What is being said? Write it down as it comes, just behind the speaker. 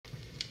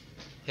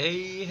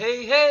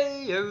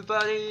Hey,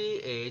 everybody!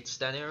 It's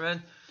Danny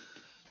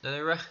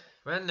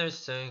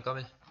Renderson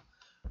coming.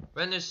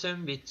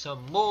 Renderson with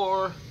some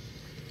more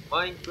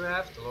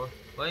Minecraft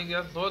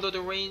Lord of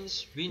the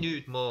Rings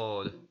renewed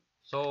mode.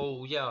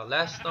 So yeah,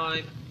 last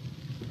time.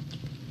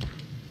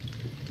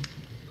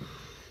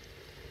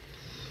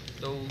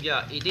 So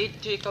yeah, it did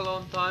take a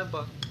long time,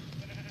 but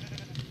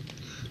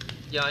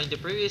yeah, in the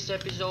previous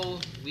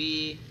episode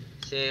we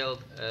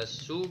sailed a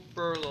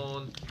super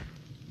long,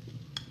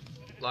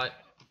 like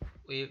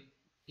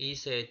we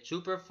said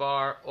super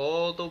far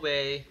all the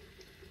way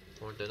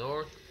from the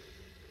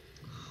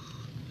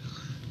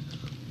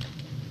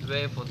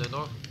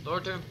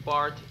northern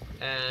part,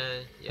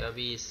 and yeah,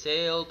 we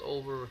sailed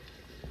over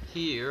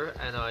here,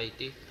 and I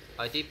did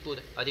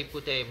put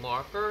a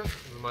marker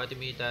reminding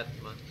me that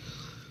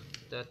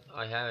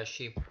I have a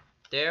ship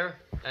there,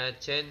 and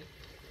then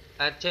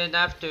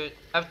after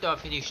I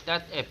finished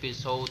that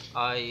episode,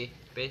 I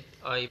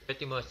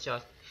pretty much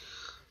just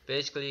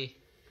basically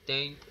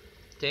tamed,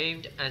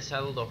 and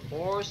saddled a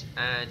horse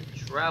and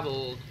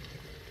traveled,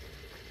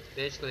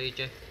 basically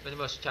pretty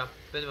much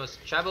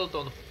traveled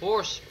on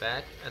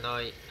horseback, and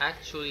I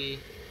actually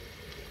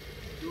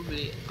do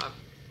really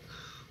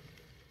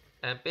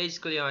and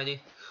basically I did,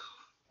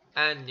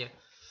 and yeah,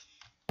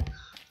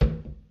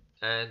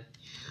 and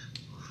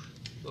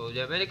so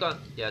the American,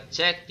 yeah,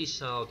 check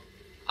this out.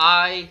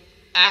 I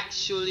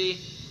actually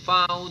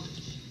found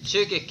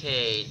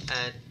sugarcane,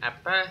 and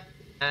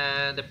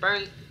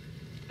apparently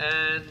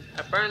and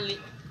apparently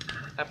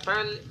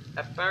apparently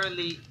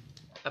apparently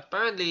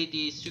apparently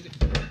the sugar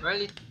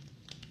apparently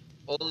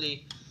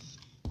only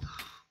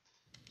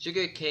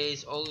sugar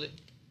canes only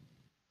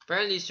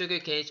apparently sugar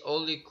canes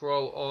only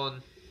grow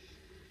on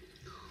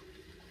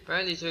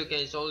apparently sugar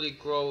canes only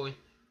grow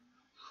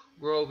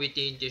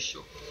within the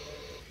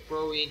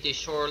grow in the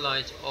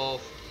shorelines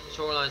of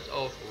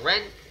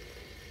ran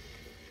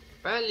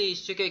apparently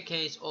sugar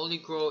canes only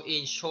grow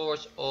in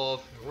shores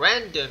of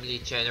randomly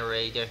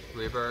generated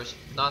rivers.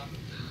 Not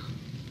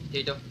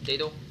they don't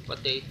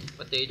but they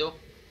don't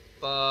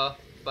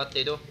but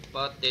they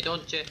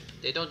don't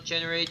they don't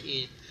generate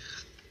in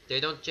they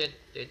don't gen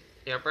they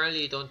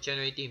apparently don't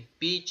generate in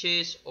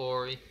beaches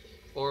or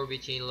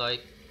within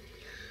like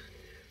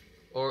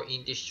or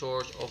in the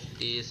shores of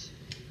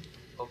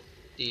of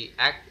the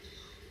act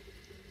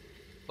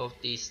of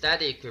the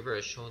static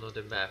rivers shown on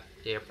the map.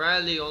 They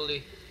apparently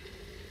only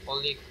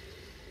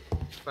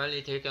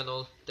apparently they can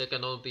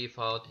all be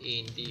found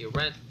in the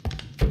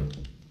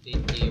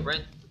in the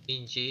rent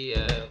in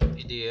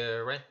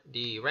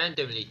the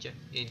randomly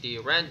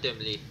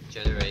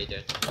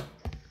generated.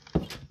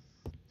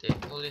 They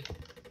only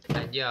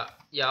and yeah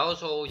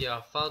also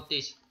yeah found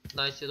this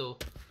nice little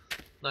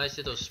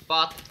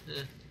spot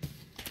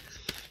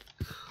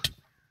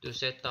to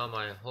set down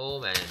my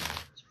home, and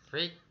it's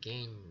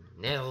freaking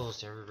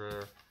nails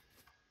everywhere.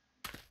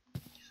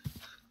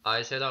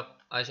 I set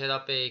up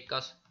a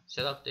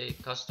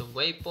custom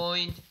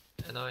waypoint,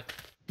 and I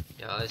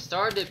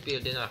started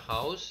building a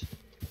house,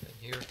 and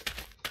here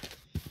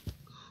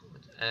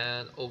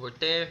and over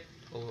there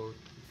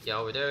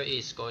over there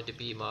is going to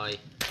be my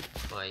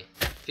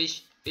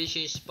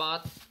fishing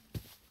spot.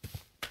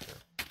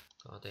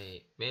 Got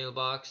a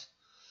mailbox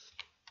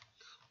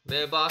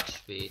with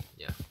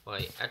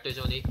my address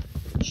on it.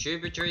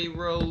 Tributary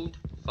Road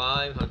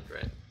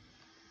 500.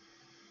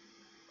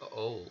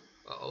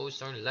 It's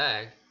starting to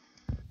lag.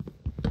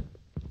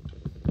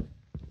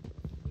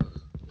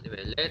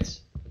 Anyway,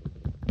 let's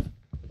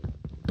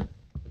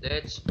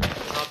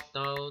chop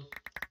down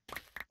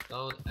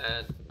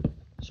and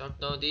chop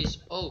down these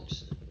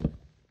oaks.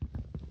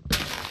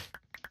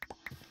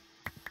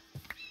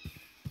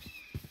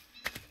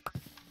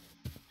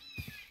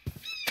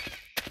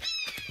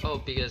 Oh,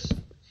 because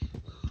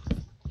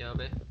yeah,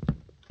 man.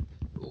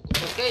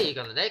 Okay, you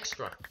got an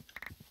extra.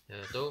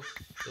 Yeah, those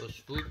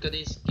wood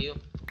cutting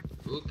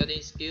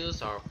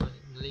skills are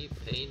finally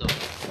paying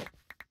off.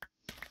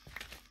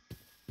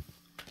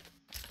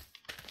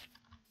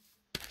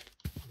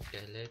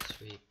 Okay,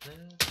 let's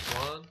replant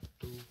 1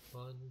 2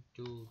 1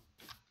 2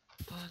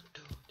 1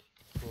 2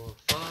 3 4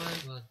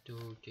 5 1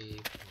 2 3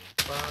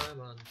 4 5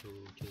 1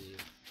 2 3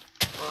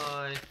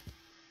 5.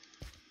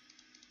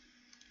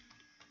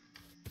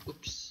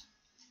 Oops.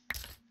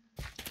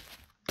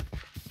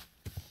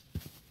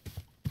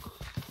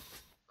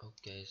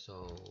 Okay,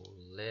 so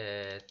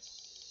let's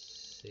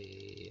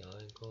see.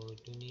 I'm going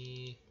to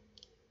need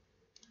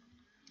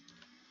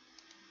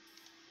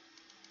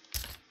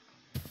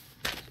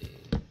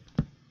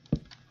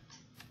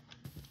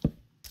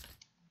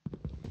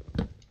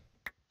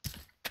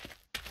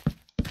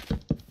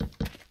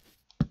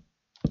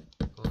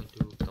going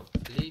to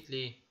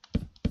completely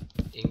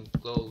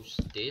enclose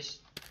this.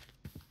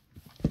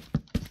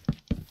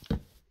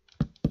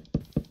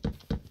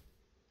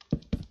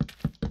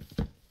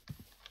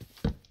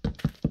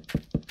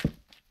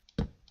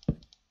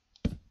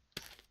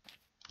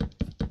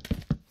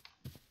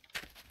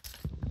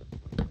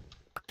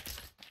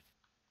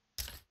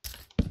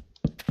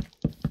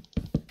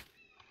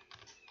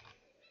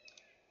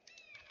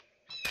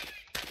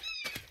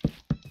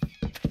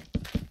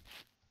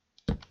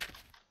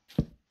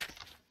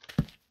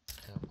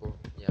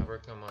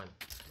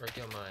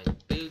 working on my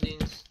building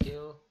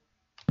skill.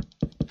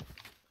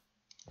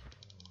 I'm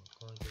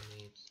going to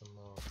need some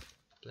more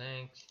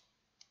planks.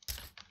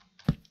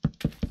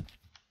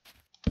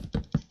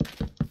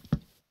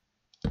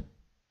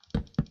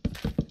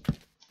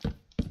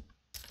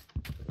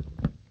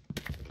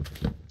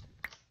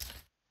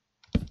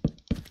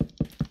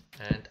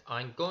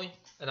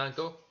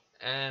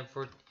 And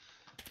for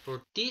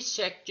these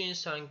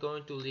sections I'm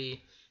going to leave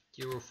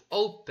the roof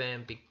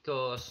open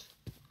because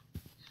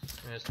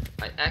yes,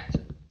 I okay,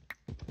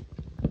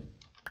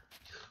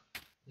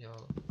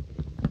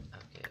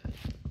 I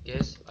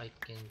guess I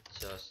can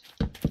just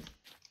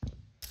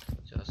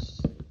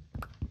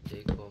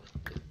take off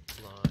the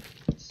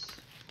blinds.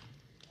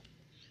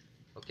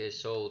 Okay,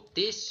 so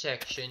this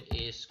section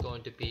is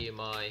going to be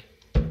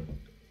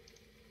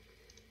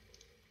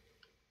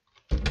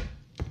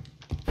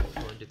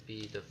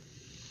the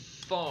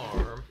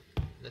farm.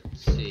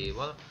 Let's see.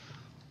 Well,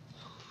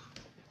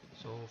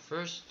 so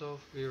first off,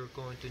 we're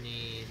going to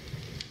need.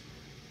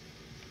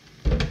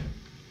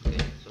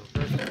 Okay, so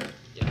first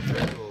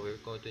of all, we're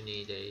going to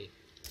need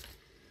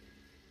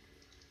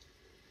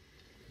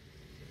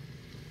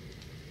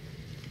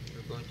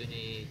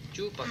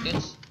two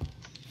buckets.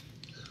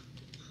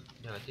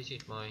 Yeah, this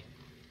is my.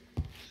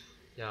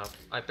 Yeah,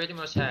 I pretty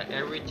much have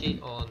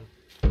everything on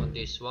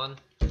this one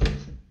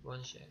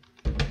shed.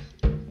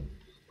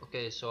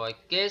 Okay, so I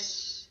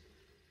guess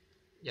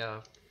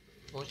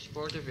most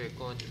important we're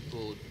going to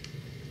put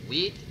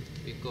wheat.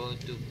 We're going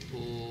to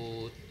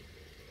put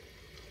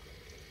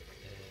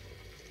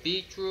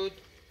beetroot.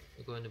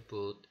 We're going to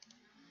put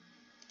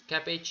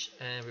cabbage,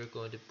 and we're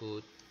going to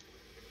put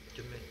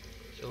tomato.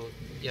 So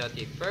yeah,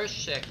 the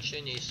first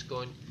section is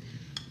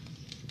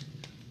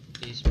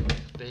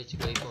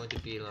basically going to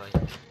be like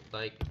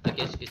I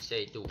guess you could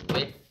say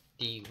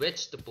the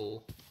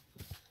vegetable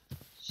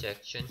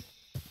section.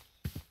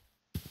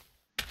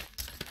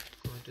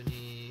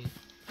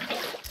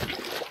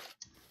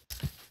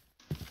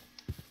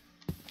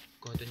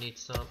 Going to need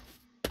some,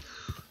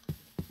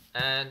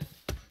 and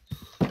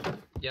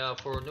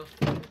for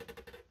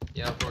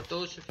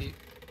those of you,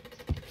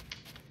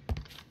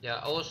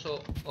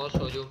 also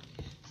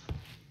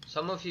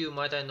some of you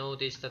might have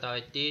noticed that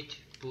I did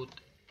put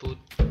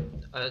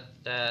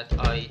that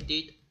I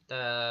did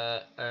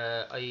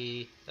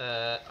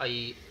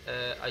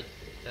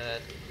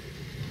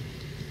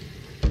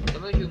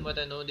some of you might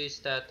have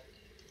noticed that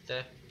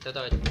I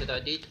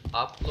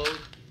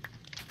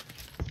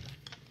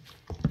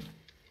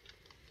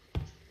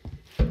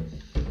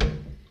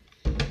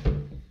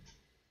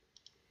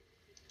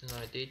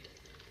did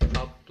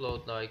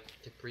upload like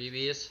the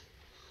previous.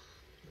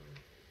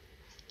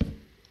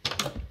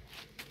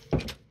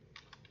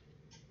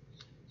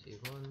 See,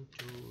 1,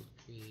 2,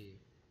 3.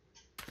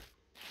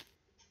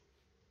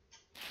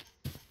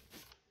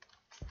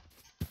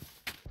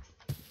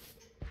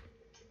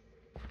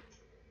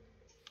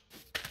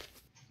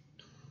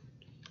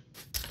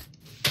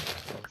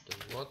 The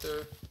water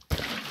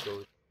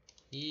goes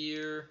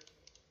here.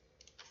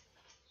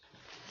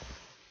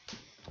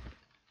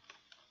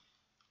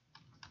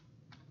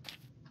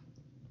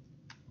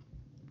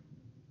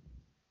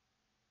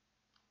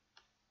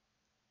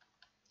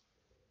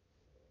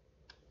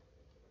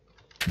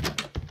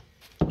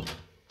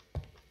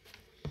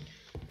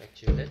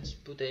 Actually, let's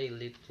put a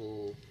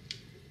little.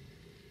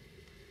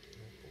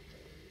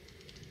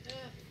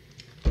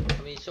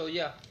 I mean, so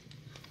yeah.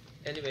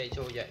 Anyway,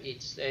 so yeah,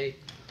 it's a.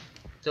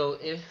 So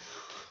if.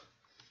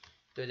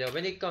 So yeah,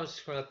 when it comes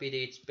to Rapid,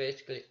 it's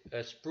basically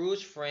a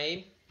spruce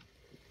frame.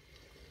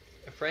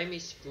 A frame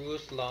is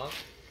spruce long.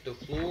 The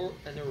floor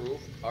and the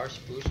roof are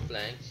spruce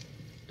planks.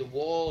 The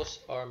walls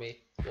are made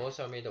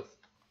of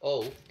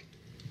oak.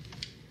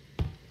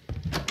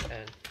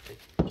 And the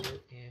door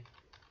in.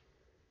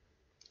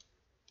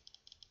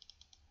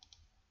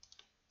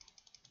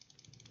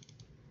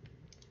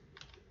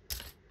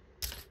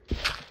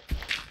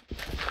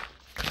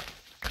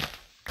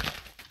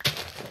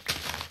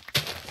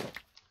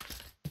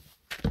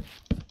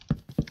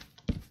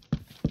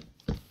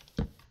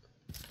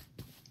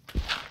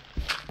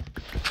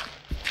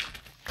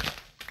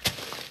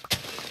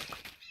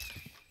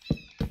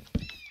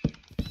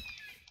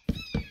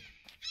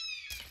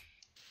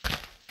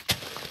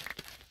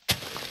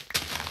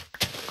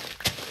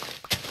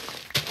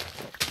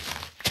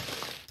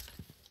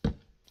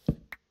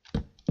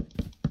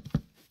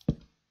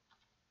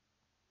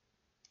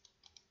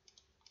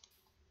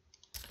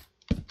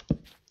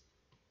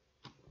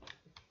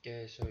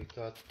 Okay, so we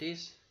got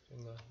this.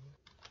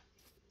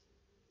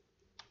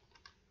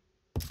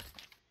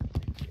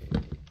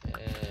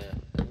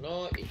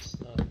 No, it's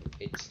not.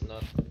 It's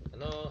not.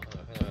 No,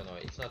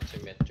 it's not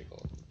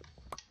symmetrical.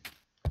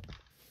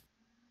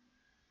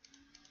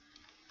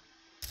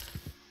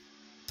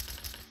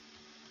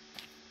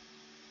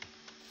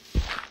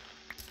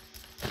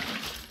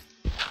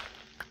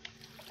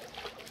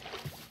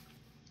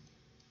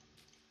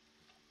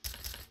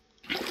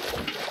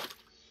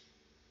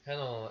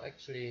 Hello,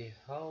 actually,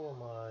 how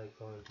am I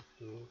going to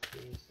do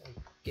this? I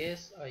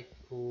guess I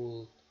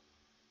could.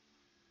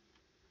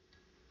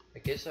 I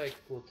guess I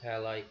could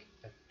have like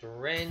a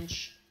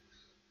trench.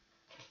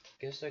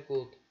 Guess I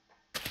could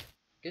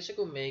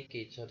make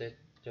it so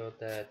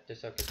that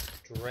there's like a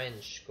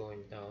trench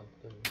going down.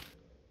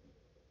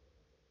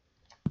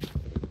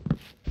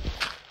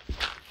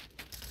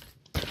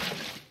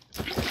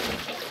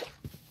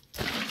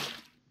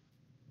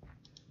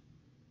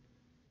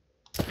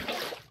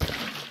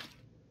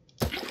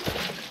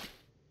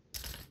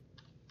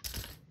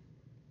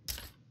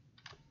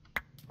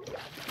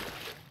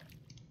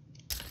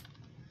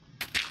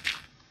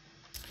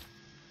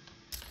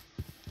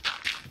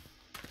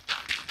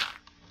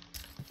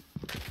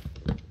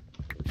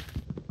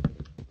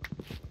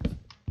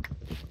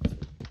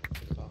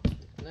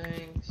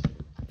 Planks.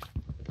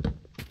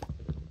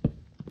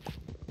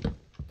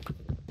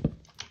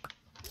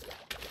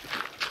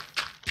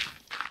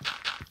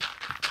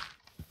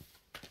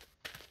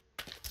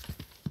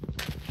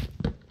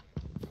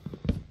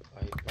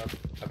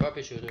 I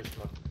probably should use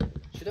my.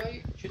 Should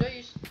I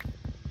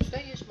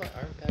use my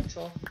iron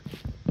pencil?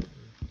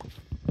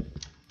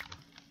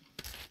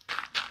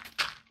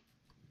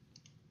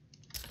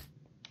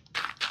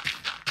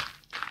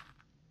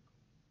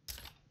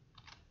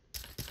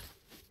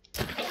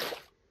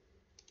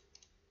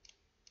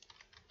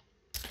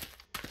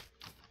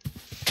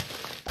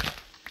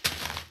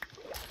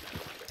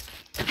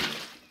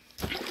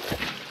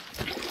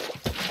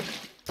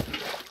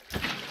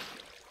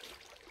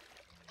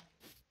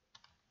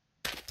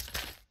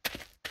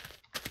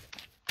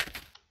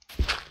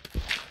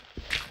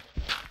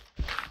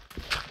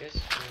 Guess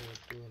we'll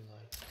do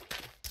like.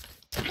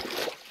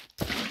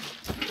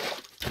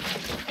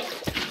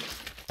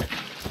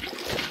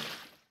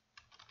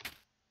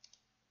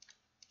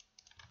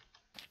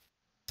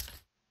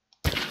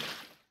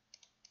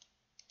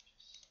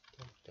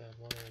 Dump that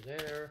water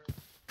there.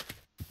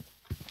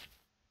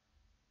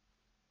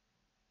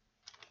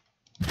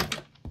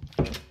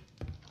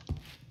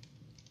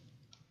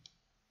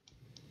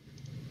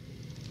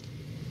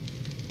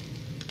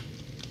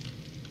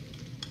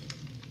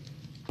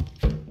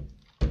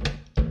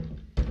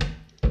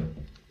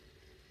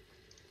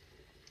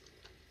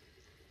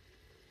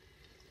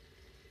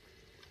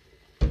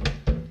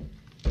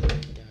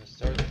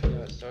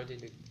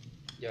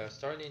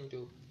 Starting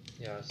to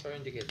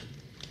starting to get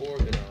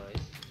organized.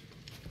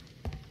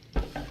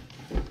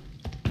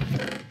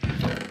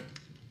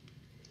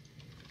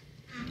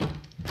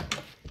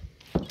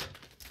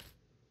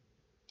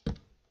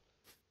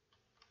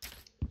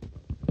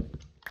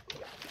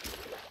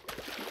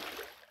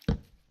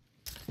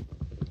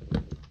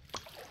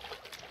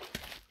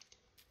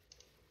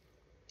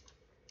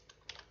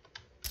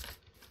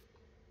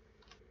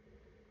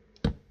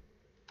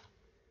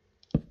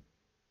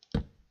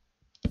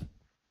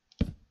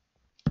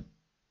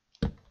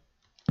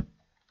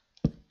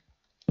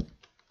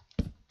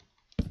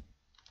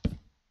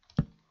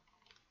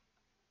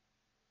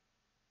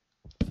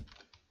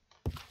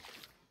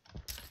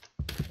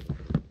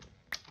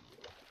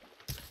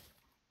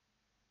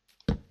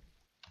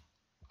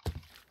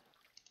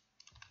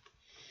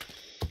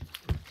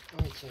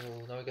 Alright, so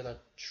now we got a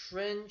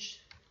trench.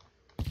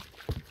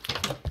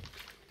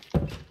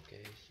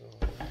 Okay, so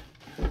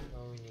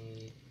now we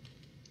need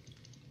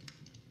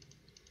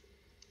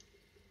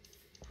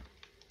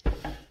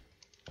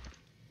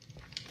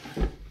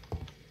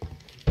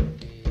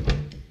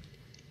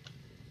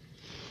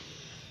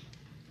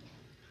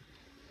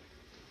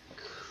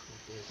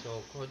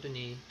so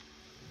continue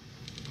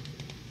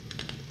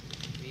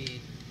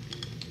feed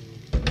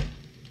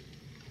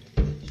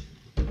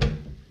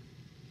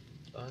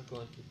I'm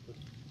going to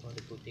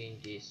put in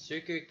the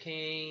sugar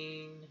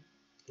cane,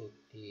 put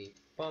the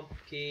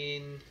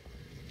pumpkin,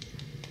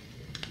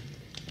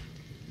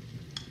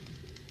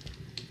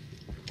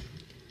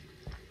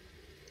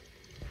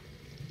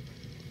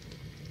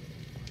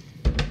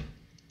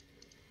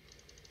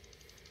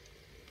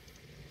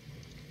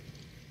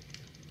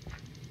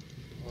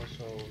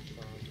 also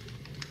some.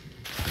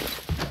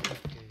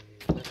 Okay,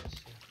 let's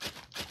see.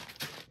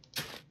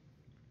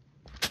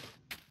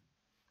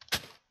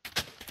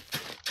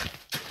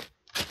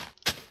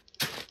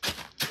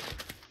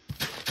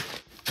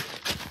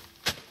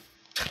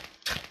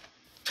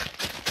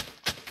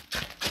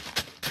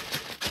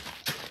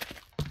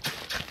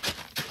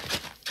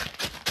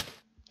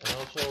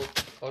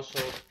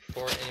 Also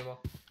for anyone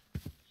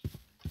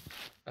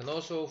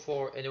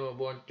for anyone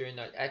wondering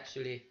that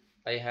actually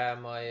I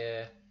have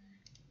my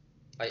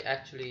I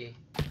actually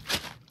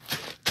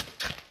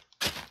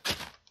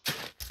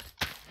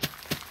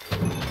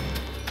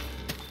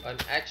I'm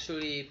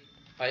actually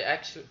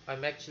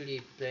I'm actually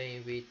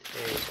playing with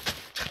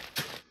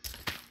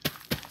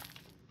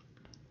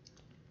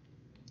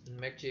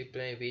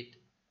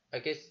I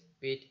guess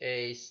with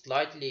a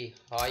slightly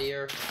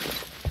higher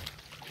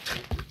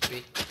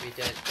with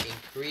an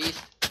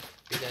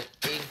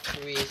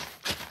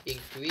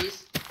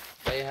increase.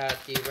 I had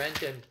the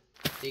random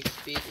tick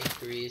speed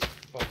increased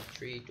from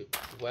 3 to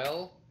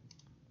 12.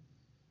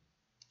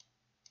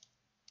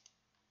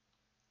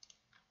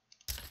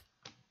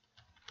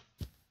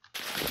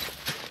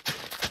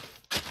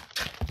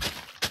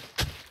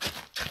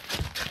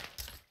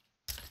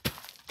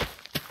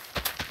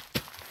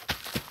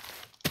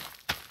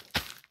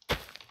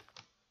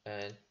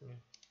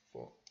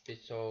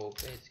 so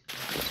basically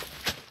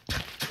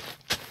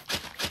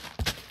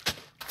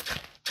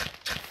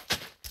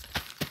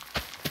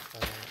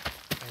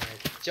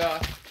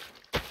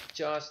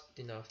just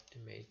enough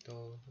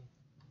tomato.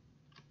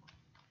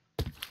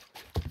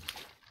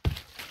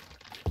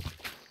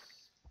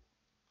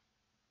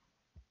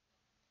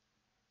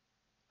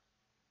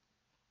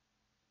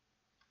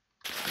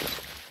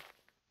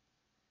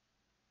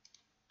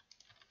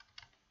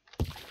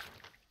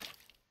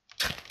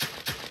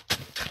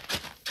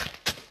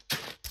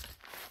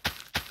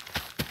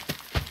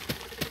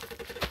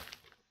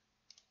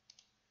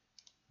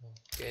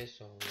 Okay,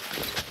 so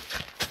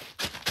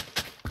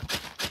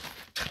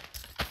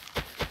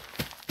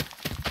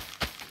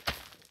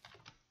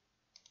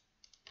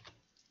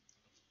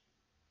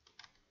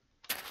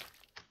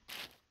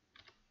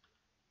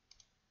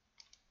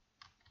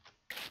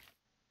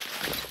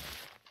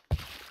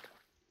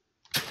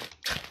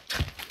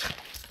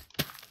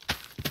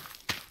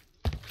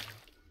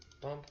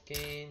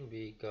pumpkin,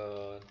 we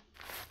got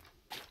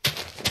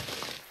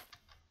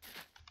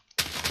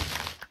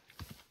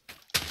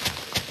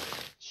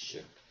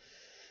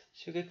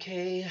sugar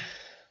cane.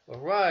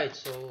 Alright,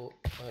 so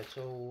I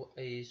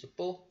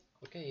suppose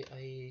okay,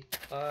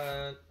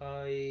 alright,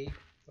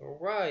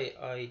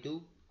 I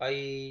do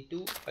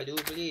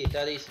believe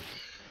that is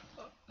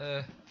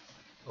uh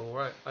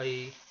alright,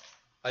 I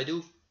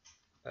do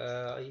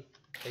I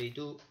I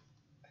do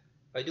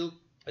I do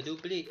I do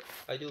believe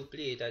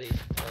that is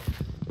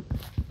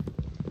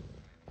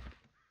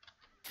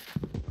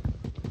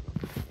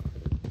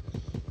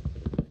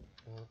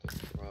all the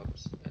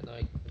crops, and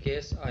I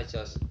guess I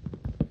just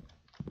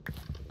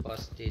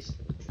was this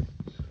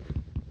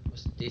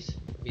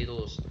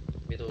middle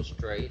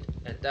straight,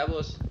 and that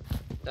was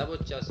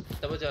just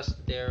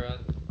there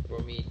for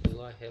me to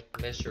like have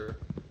measure,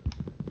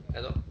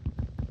 and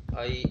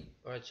alright,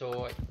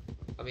 so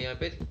I mean I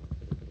bet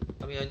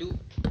I mean I do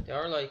there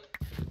are like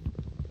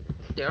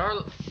there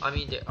are I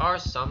mean there are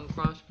some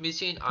crops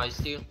missing. I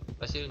still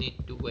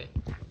need to wait.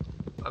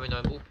 I mean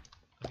I mean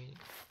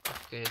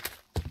okay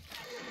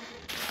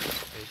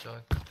so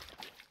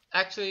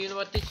actually you know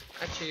what this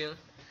actually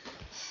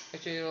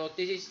you know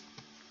this is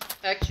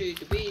actually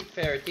to be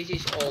fair this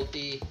is all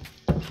the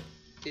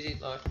this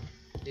is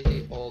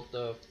all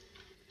the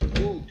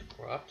food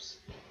crops.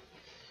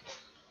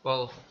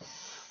 Well,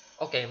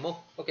 okay,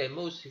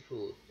 mostly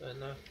food,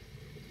 and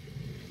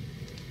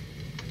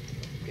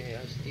okay,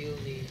 I still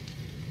need.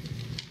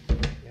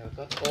 Yeah, I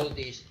got all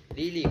these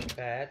lily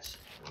pads,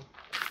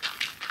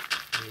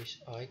 which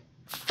I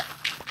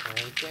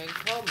can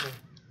combo.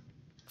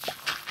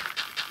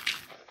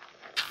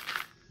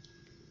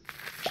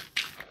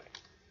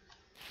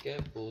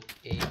 Can put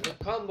in the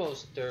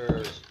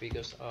composters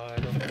because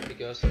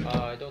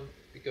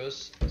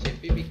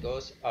simply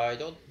because I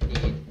don't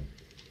need.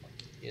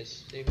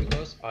 Yes, simply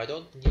because I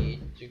don't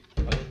need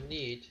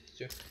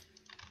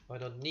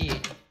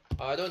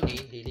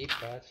lily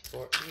pads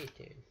for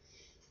anything.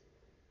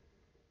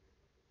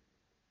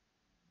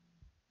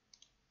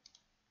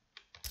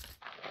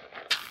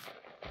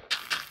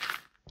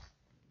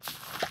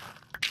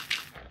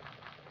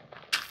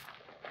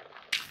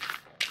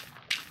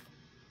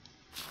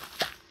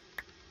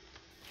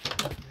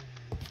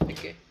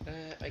 Okay,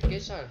 I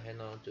guess I'll head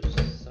on to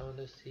some of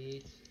the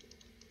seeds.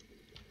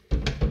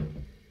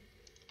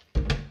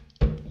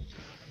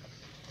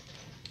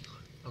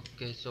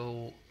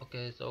 So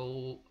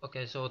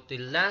the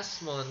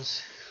last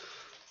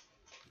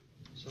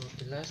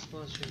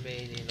ones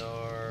remaining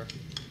are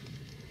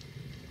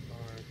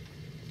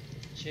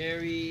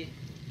cherry,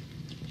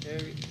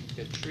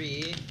 the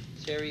tree,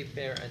 cherry,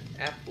 pear, and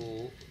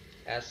apple,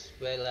 as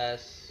well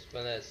as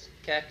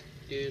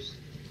cactus,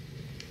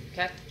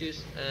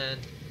 and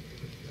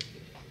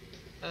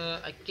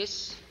I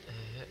guess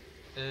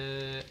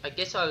I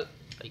guess I'll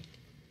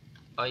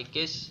I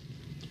guess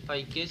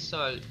I guess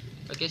I'll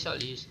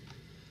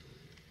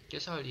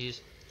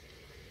use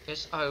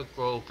guess I'll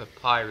grow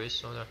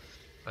papyrus on a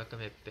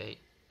recommended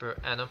per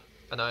annum,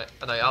 and I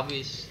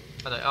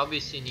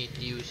obviously need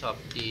to use up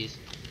the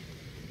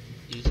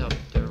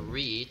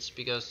reeds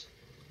because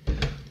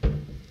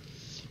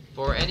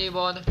for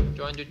anyone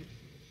trying to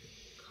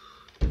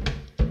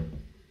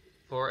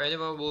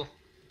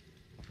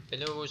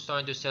who's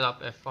trying to set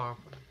up a farm.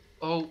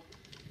 Oh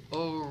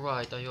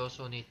right, I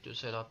also need to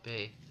set up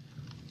a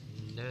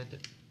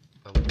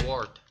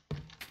wart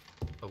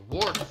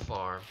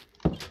farm.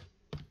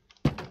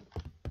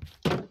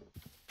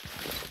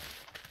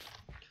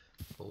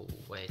 Oh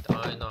wait,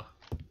 I know.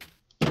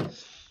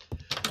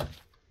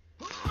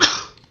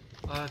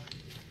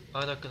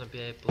 I'm not gonna be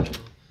able to.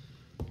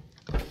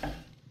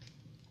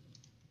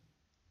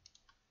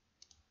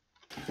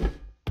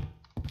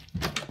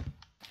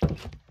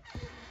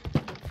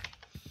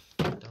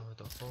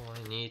 I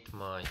need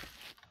my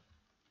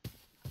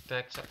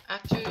packs.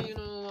 Actually, you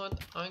know what?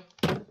 I'm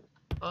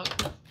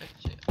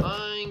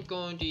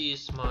going to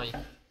use my.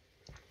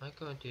 I'm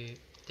going to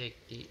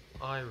take the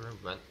iron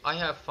one.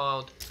 I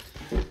found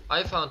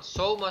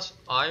so much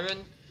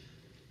iron.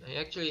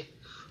 Actually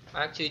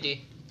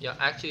yeah,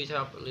 actually it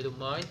have a little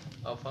mine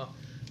of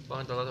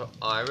found a lot of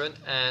iron,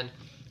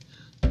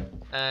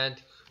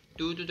 and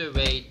due to the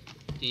way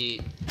the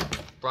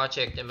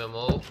project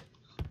MMO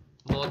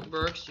mod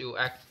works, you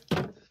act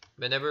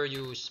whenever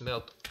you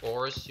smelt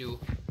ores, you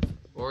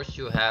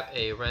have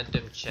a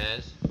random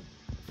chance.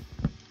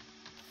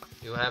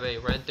 You have a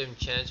random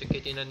chance of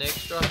getting an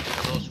extra,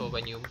 and also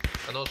when you're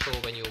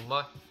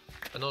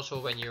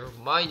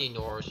mining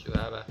ores,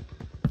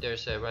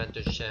 there's a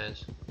random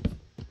chance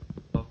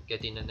of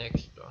getting an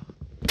extra.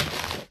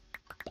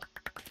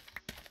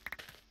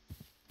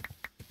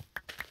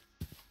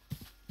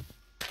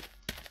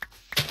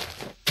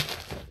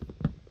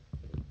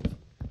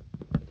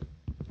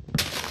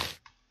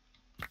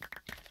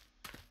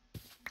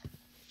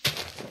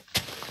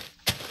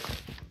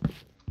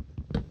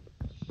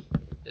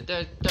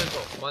 There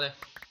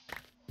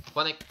we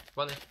go.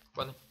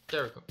 One.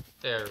 There we go.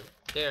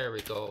 There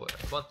we go.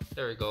 One.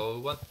 There we go.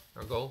 One.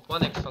 There we go.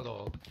 One extra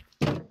log.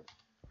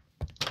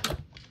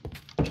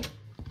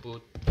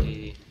 Put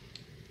the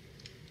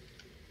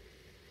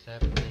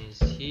saplings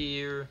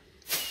here.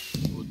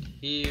 Put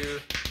here.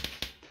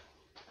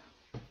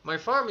 My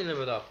farming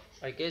leveled up.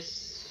 I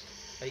guess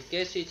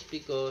it's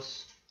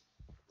because.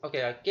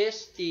 Okay. I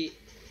guess the.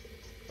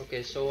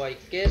 Okay. So I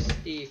guess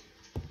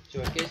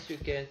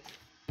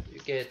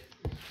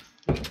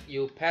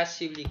you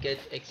passively get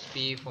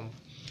XP from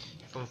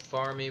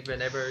farming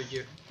whenever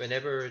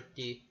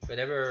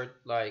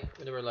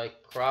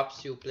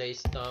crops you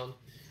place down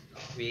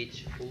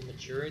reach full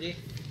maturity.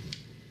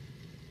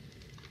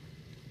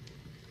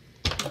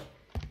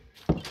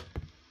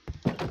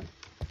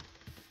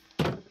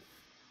 Okay,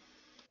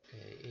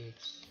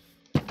 it's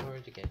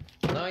going to get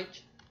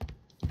night.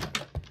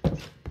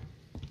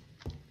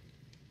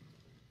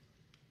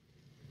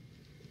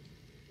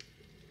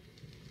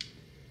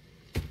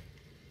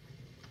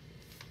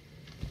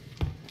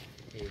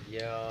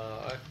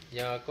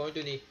 Yeah, going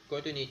to need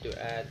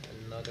to add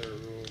another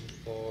room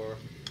for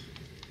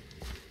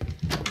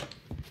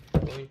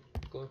going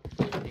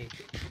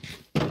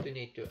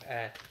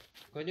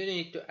to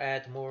need to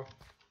add more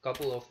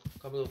couple of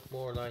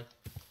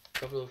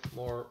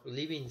more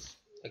living,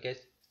 I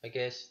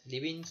guess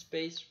living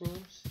space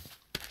rooms.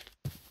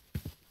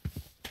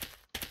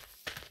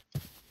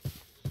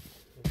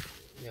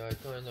 Yeah, I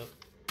kind of.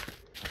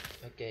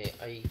 Okay,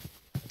 I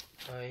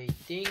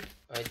think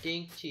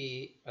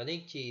the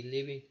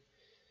living.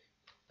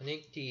 I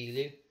think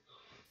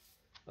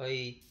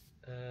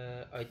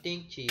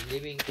the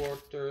living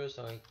quarters.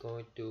 I'm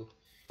going to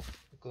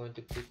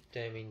put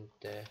them in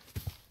the.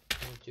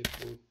 Going to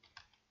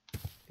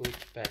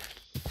put back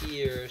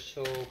here.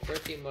 So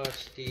pretty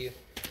much the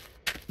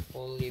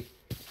only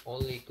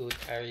good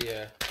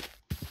area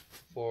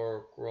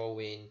for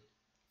growing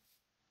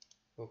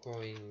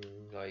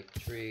like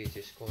trees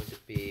is going to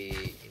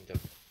be in the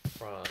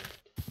front.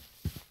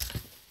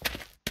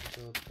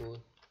 So put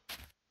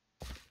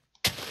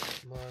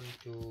 1,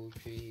 2,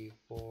 3,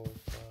 4,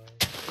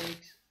 5,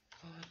 6.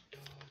 1, 2,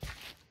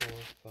 4,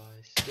 5,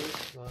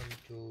 6. 1,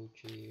 2,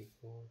 3,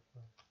 4,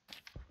 5.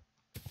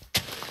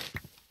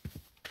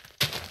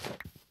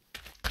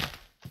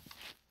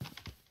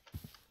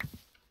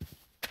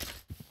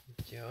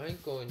 Yeah, I'm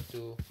going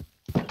to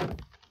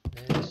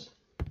let's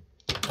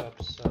pick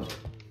up some.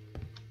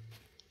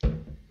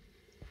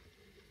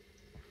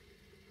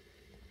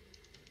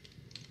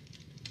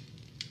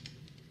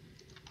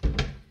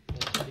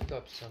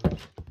 Some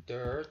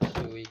dirt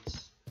to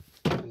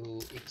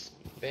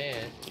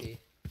expand it.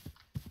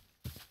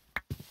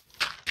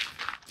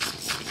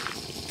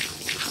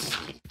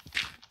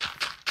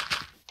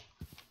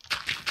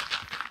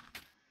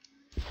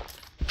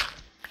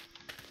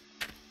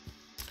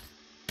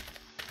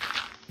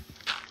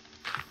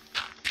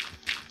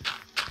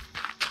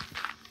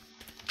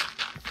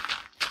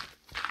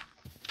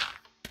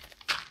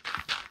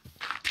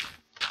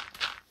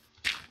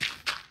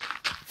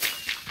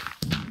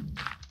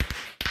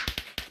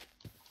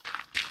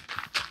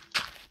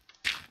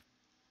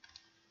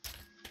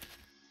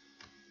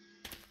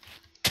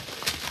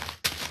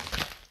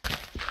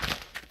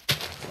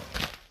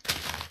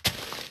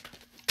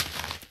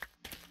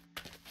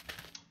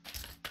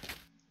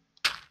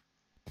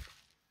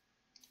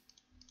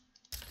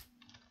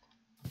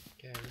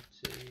 Okay, let's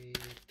see.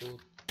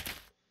 Put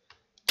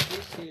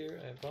this here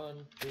and 1,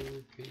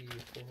 2, 3,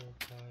 4,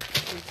 5,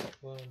 6.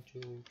 1,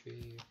 2,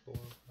 3, 4,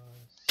 5,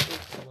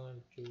 6.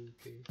 1, 2,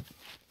 3.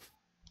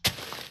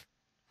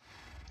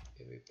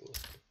 Okay, we put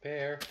the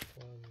pair.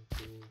 1,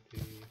 2,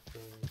 3,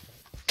 4,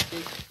 5,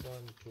 6. 1,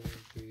 2,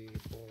 3,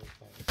 4,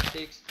 5,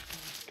 6.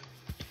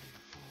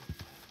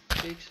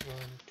 6. 1,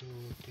 2,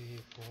 3,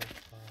 4,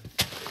 5,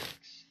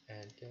 6.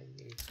 And then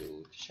we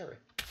do the cherry.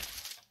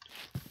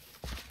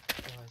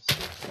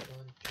 6, 1,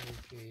 2,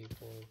 3,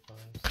 4, 5,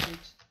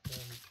 6. 1,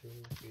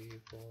 2, 3,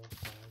 4,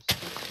 5,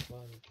 6. 1,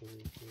 2,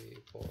 3,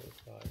 4,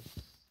 5,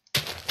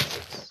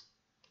 6.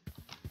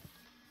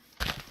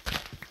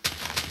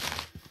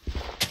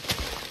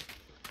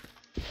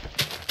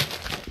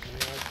 We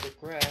have the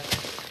grass.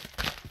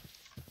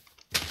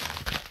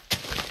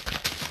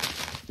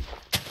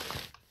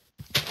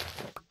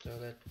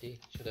 the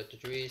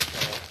trees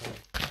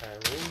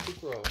have room to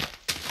grow.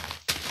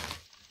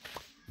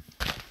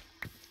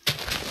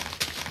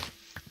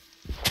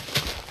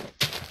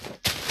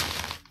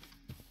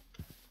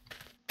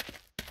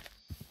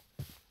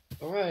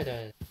 Alright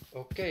then.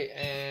 Okay,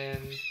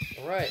 and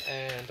alright,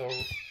 and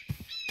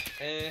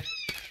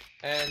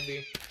and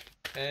we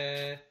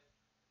and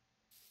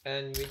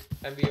we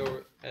and we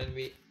or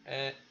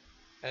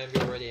and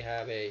we already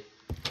have a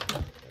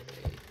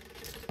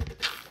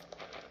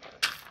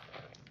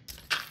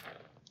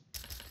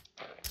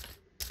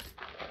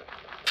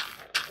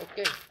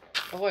okay.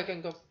 Oh, I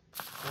can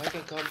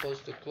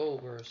compost the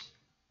clovers.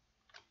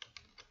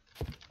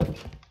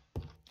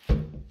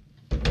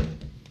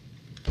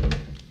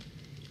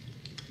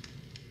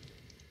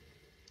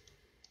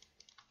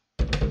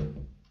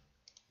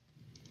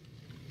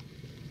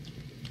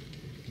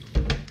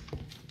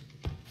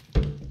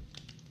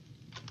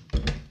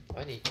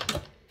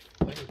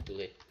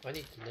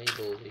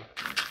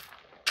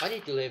 I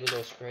need to label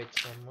those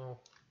crates somehow.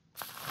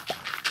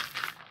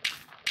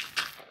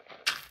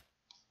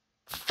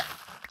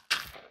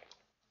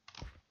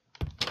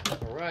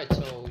 Alright,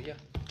 so yeah,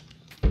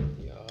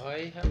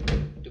 I have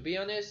to be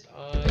honest.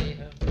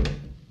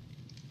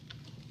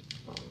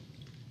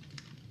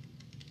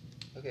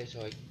 Okay,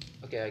 so I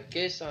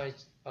guess I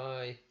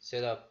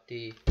set up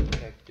the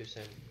cactus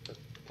and the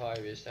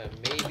papyrus and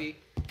maybe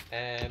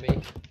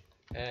maybe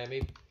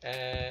maybe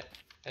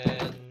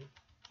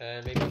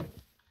and maybe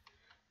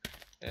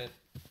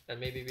and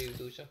maybe we'll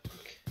do so.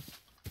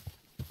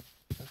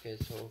 Okay,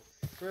 so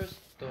first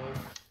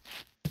off,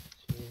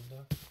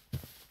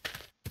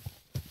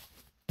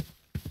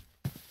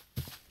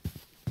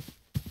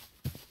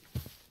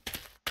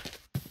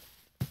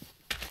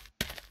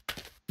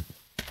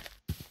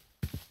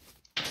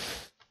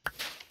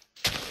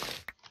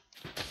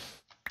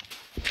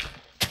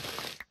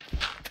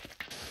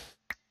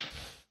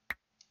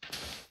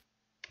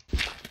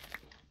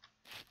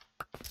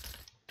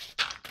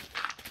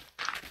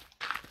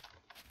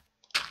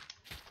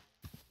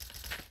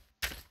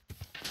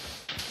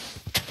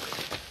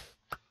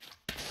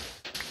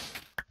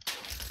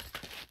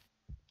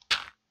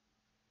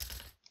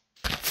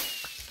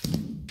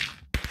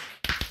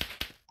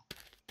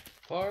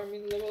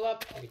 farming level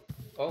up.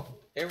 Oh,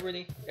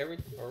 everything,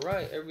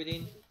 alright,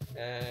 everything,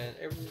 and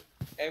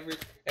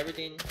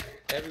everything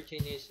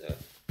is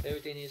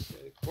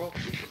grow.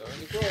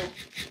 Starting to grow.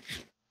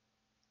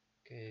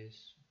 Okay.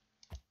 So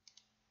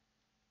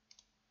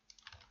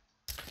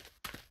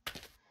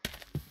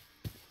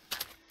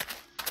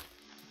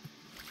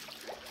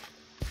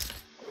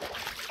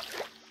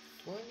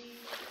 20,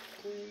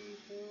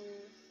 24,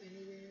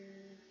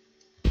 anywhere.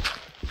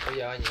 Oh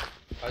yeah,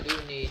 I do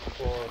need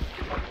for.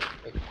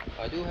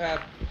 I do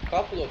have a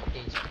couple of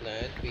things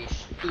planned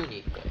which do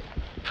need clay.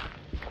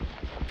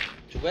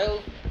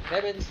 12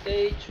 heaven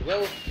stage,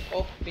 12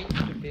 of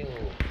winter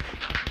bill.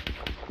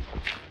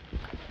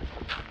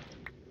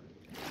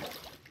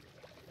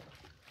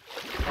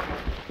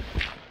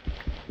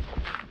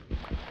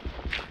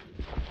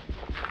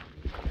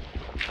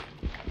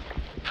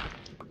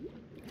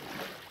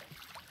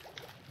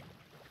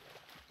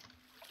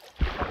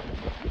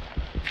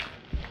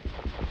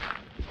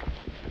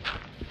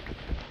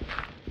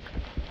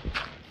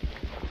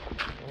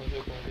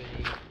 Also going to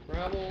need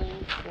gravel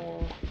for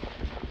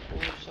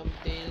some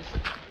things.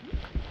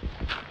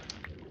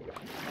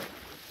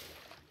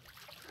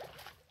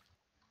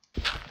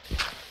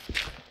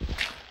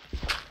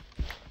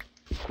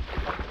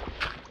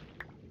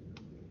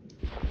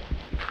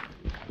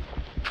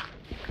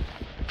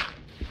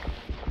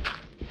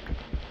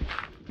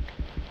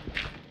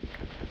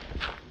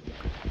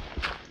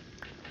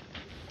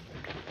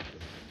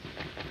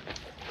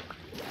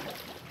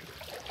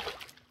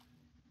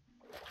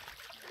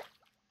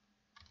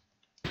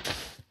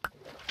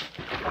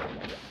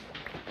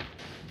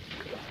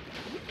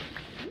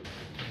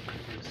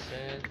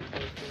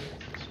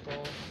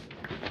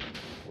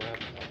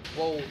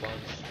 Whoa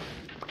bunch.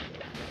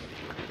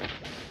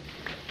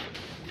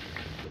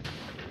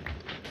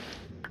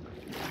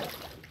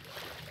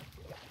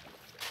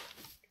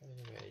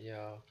 Anyway,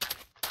 yeah.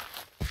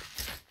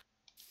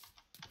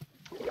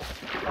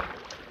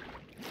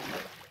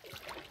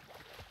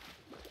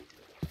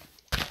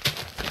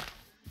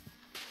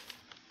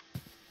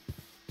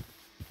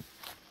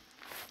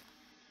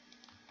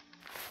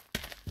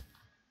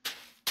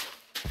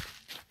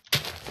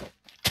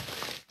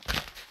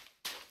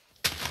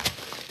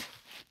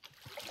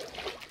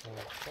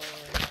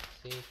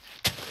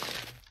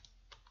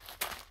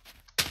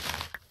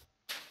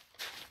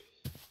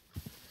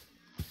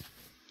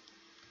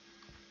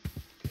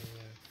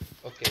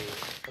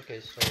 Okay,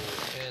 so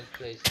and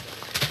place them.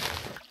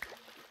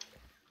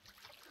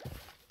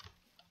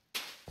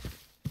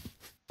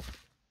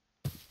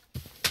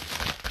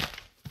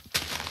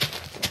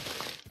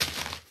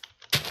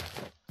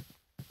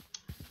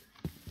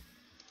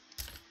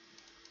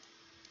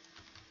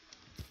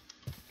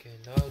 Okay,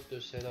 now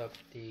to set up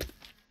the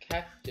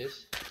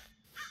cactus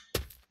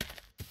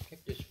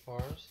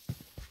farms.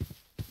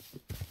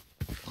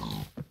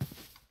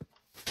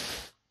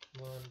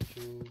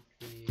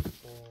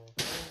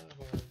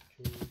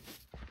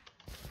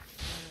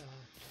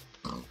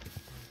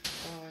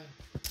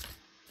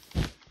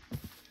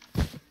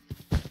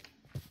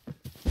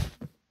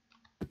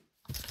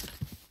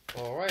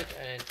 Alright,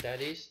 and that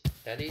is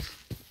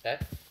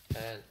that,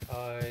 and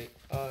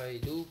I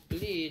do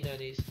believe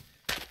that is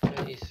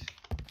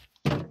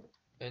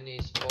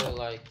all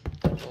like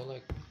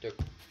the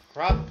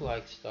crap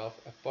like stuff,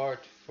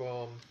 apart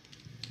from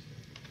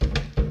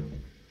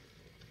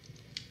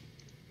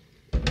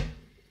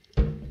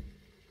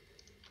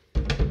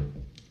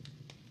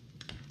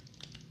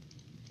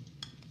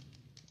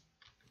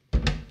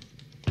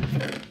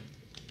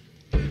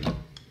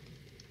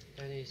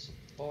that is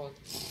all of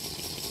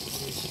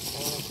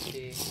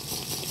the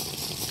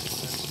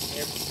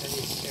that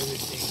is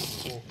everything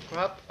for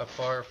crop,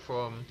 apart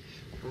from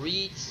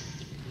reeds,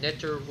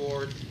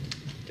 netherwort,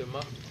 the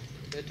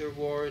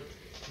netherwort,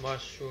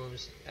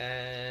 mushrooms,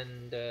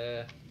 and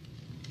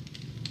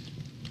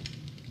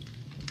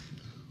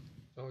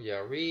oh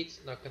yeah,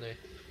 reeds.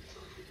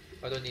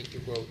 I don't need to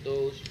grow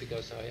those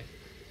because I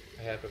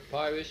have a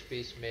papyrus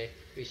which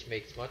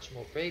makes much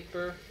more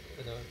paper,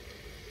 and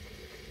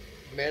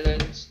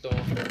melon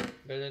stone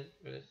melon.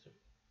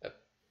 Uh,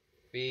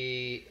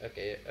 we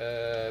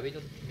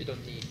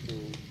don't need to.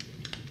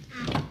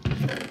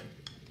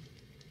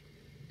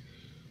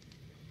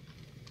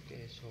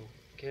 Okay, so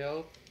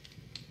kelp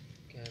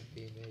can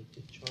be made to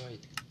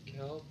dried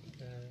kelp.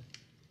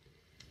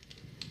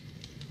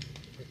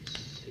 Let's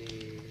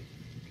see.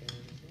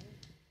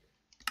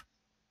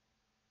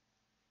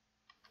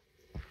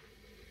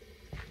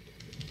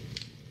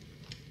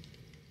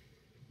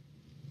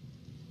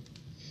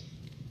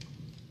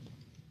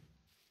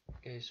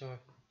 Okay, so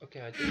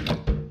okay, I think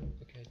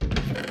okay.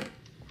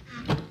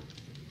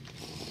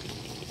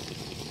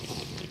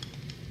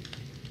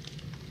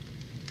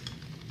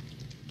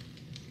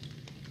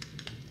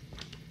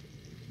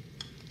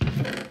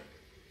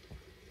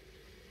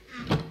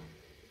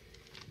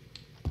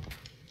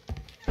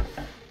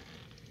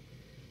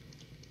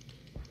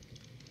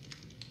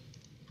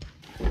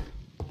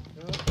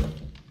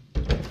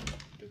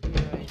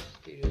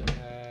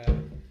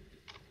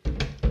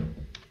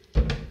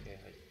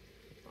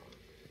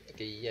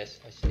 Okay, yes,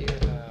 I still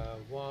have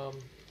one.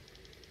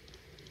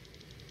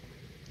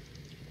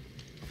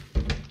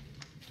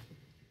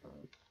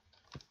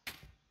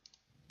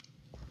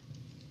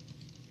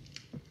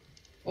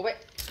 Oh wait!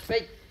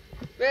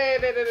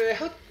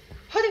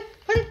 How did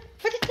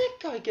that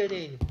guy get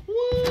in?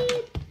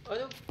 What? I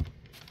don't.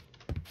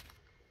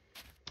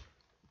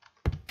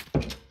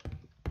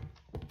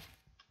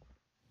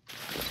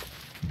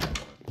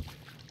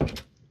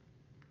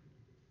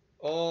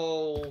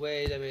 Oh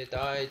wait a minute!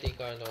 I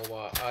think I know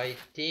why. I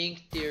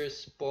think they're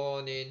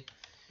spawning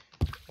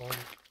on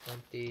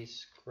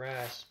these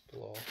grass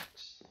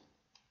blocks.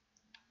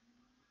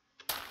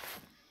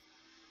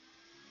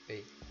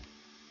 Wait.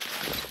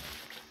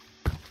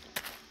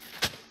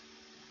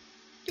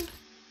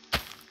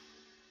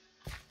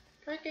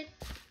 Cricket.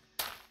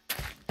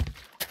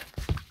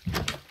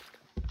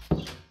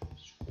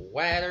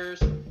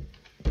 Sweaters.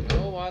 You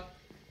know what?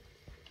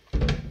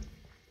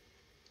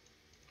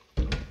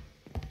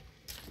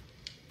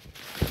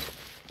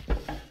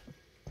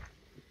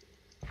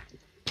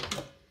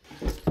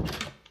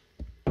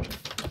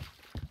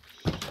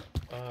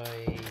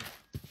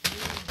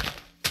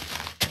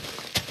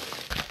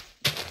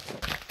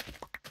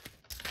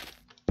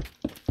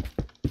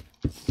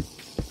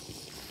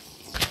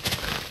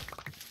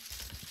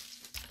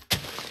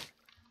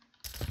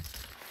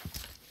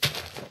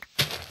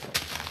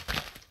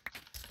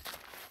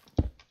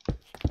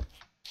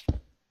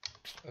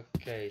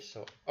 Okay,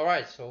 so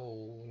alright,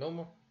 so no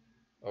more.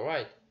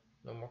 Alright,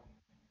 no more.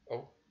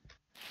 Oh,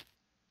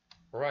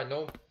 alright,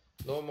 no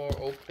more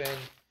open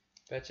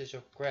patches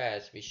of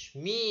grass, which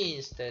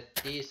means that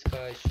these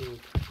guys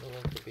should no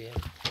longer be in.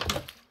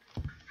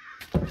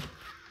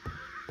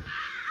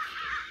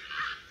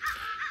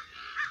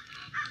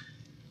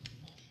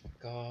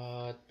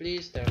 God,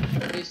 please tell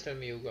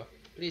me you guys,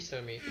 please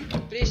tell me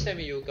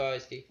you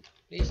guys,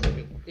 please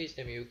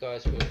tell me you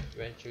guys will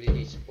eventually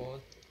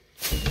despawn.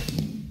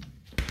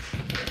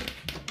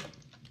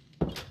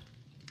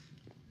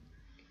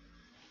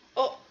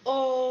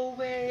 Oh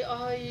wait,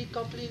 I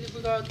completely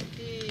forgot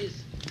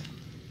this.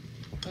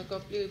 I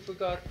completely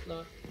forgot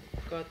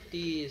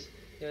these.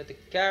 Yeah, the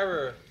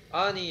carrot,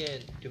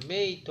 onion,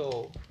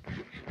 tomato.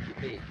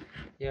 Wait,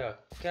 yeah,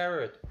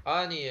 carrot,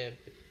 onion,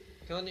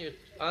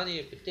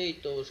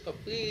 potatoes.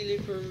 Completely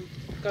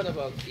forgot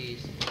about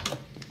these.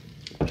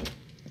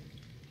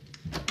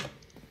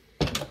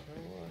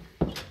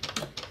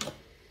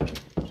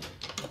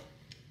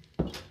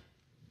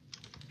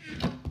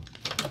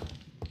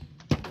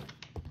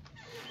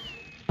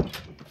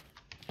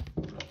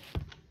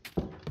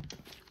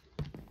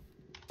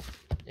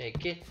 Hey,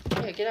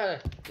 get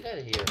out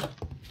of here.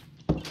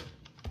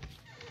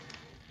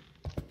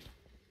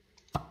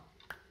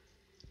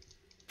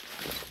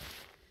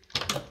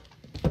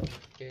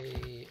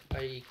 Okay,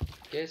 I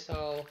guess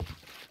I'll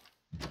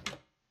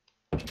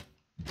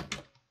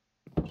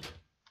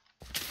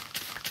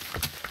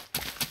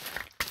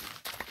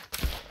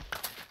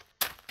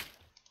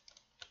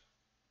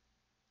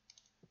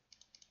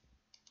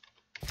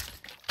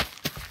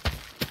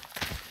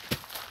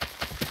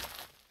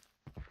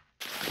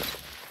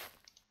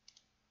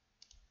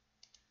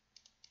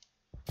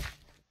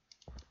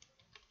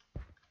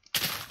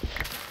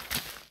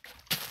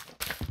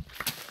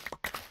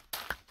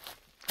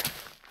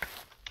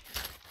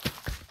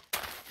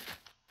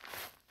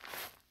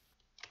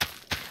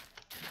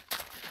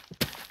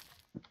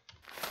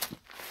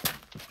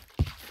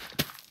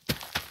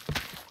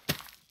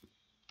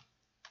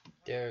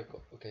there you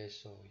go. Okay,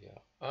 so yeah,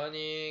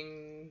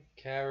 onion,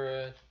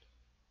 carrot.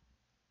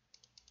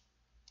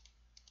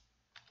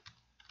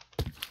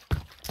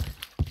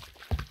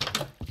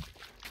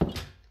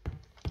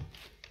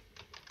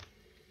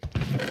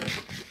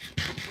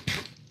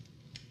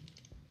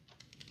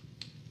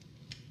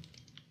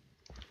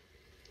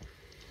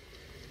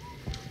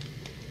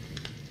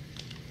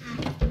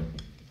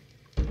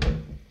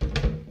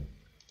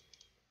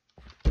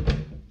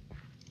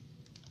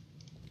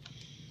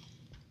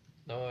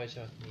 No, I just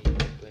need to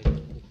put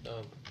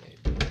down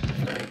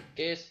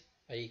potatoes.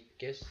 I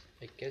guess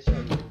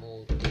I'll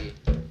remove the.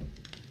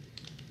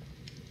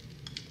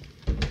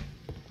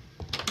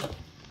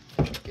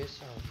 I guess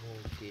I'll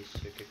move the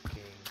sugar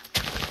cane.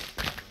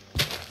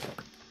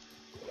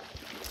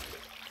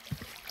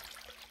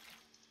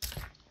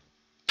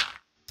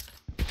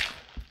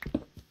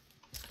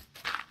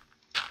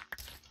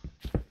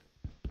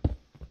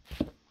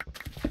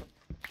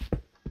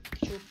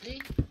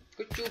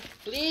 Could you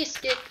please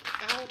get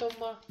out of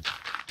my?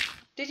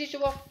 This is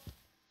what?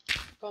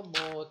 Come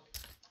on.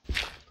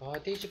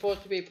 God, this is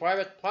supposed to be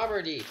private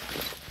property.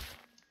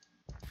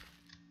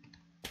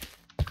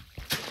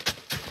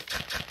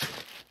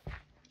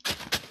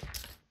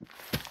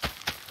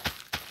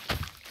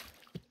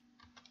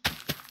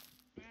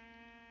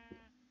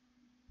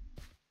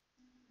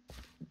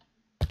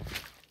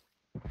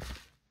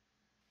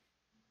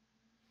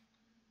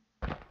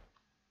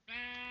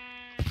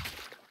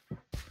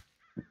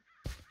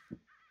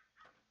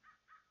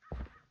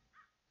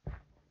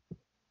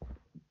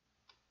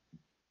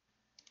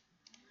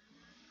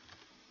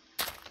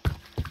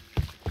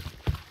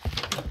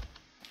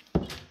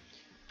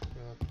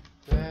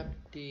 Grab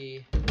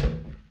the.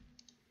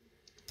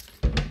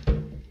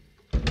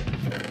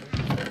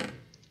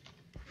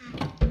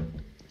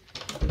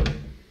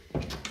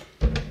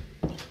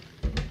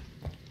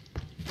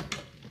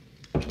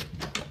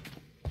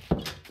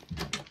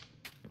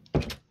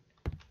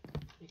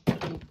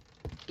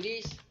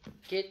 Please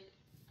get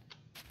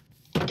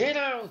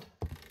out.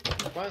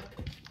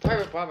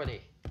 Private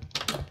property.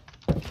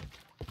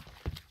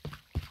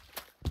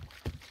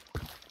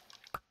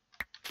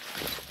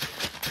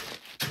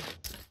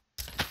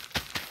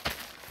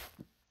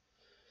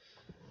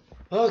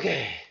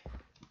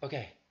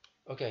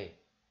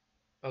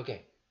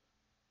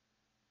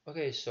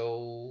 Okay.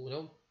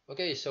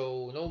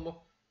 So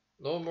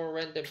no more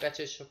random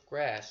patches of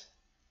grass.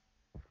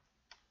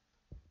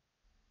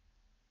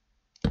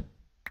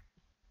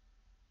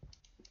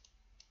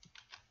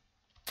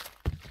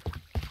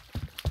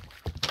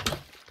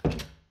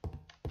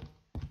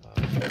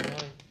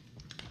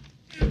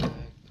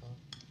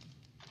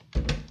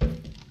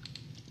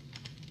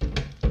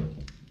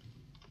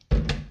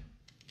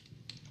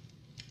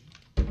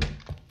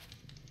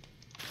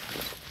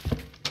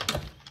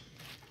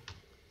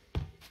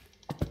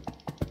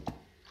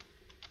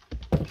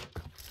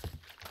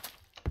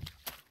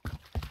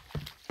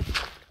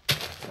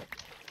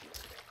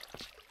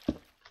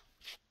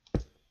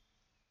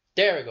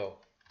 There we go.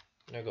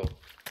 There we go.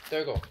 There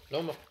we go.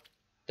 No more.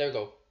 There we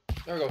go.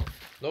 There we go.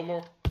 No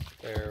more.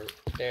 There.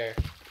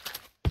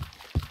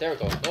 There we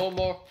go. No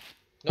more.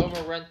 No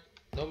more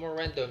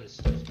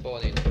randoms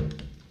spawning.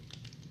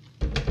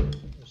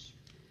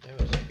 That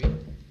was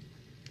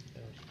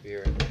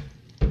weird.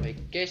 I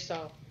guess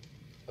I'll.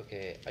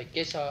 Okay. I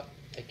guess I'll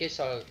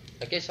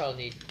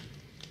need.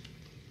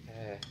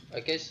 I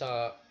guess.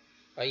 Okay,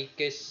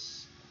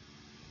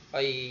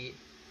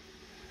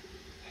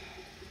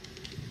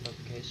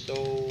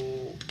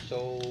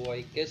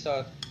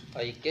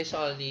 I guess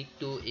I'll need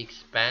to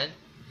expand.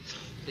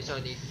 I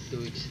need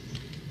to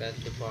expand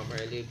the farmer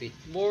a little bit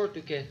more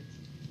to get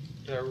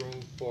the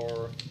room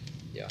for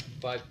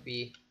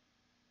 5B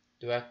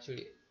to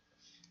actually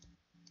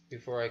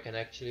before I can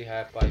actually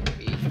have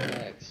 5B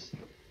tags.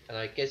 And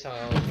I guess I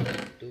also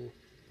need to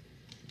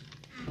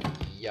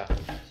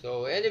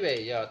So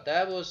anyway,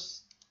 that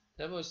was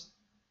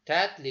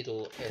that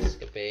little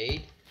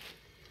escapade.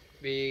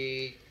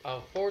 We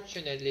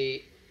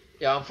unfortunately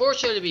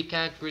we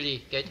can't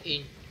really get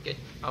into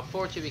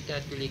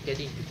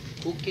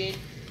cooking.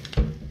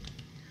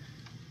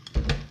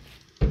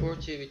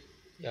 Unfortunately,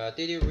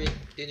 didn't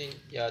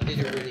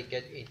really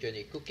get into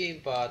any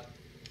cooking, but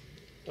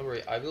don't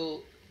worry,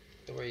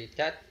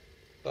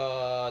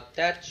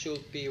 that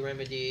should be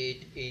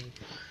remedied in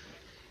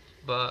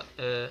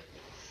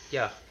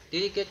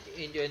didn't get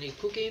into any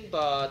cooking,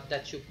 but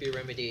that should be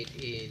remedied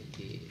in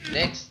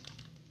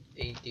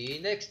the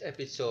next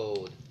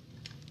episode.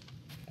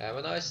 Have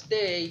a nice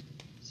day.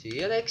 See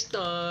you next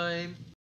time.